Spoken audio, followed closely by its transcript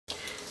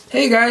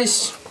Hey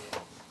guys!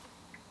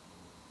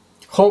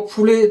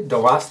 Hopefully the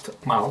last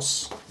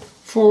mouse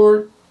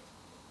for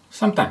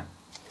some time.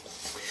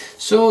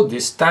 So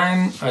this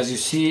time, as you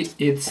see,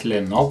 it's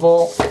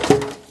Lenovo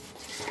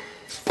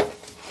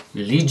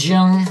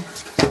Legion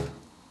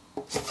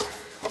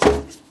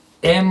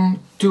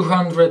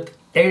M200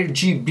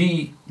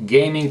 RGB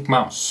gaming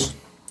mouse.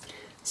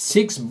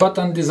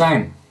 6-button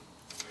design,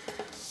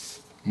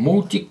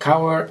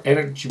 multi-color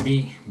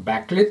RGB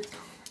backlit,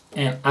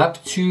 and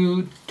up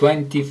to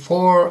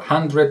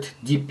 2400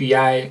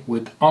 dpi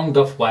with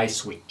on-the-fly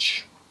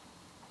switch.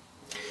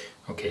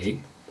 Okay,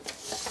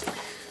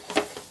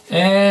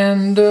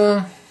 and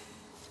a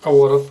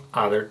lot of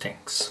other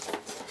things.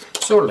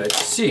 So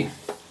let's see.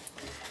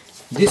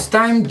 This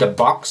time the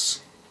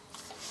box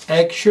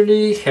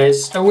actually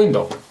has a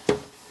window,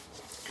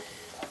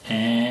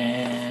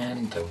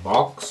 and the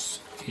box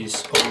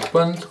is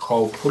opened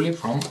hopefully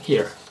from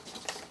here.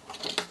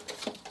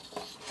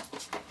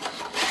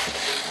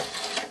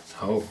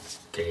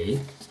 Okay,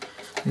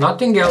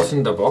 nothing else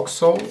in the box,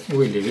 so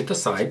we leave it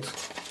aside.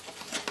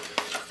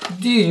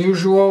 The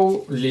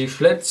usual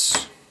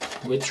leaflets,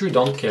 which we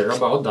don't care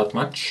about that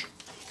much,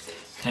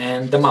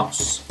 and the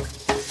mouse.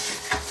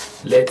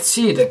 Let's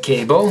see the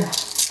cable.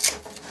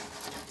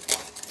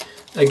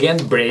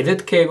 Again,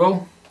 braided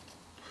cable,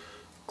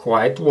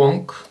 quite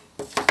wonk.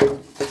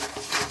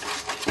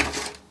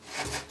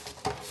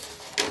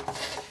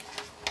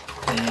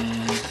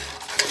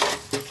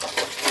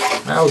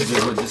 And I'll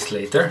deal with this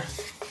later.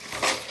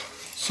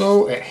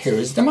 So here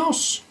is the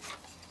mouse.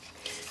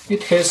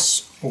 It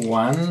has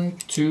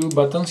 2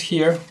 buttons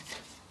here.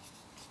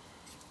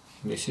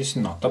 This is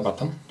not a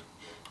button.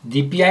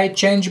 DPI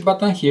change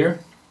button here.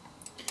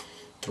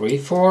 3,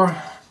 4,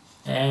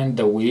 and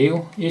the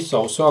wheel is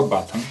also a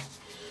button.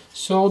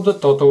 So the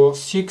total of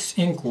 6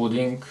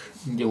 including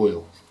the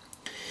wheel.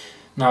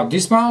 Now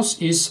this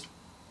mouse is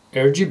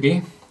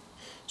RGB.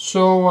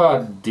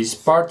 So this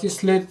part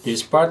is lit,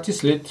 this part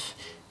is lit,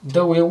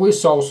 the wheel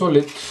is also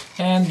lit,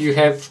 and you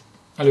have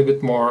a little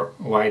bit more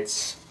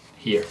lights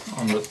here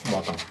on the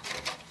bottom.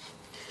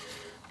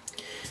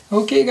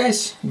 Okay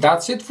guys,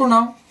 that's it for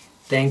now.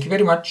 Thank you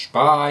very much.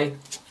 Bye.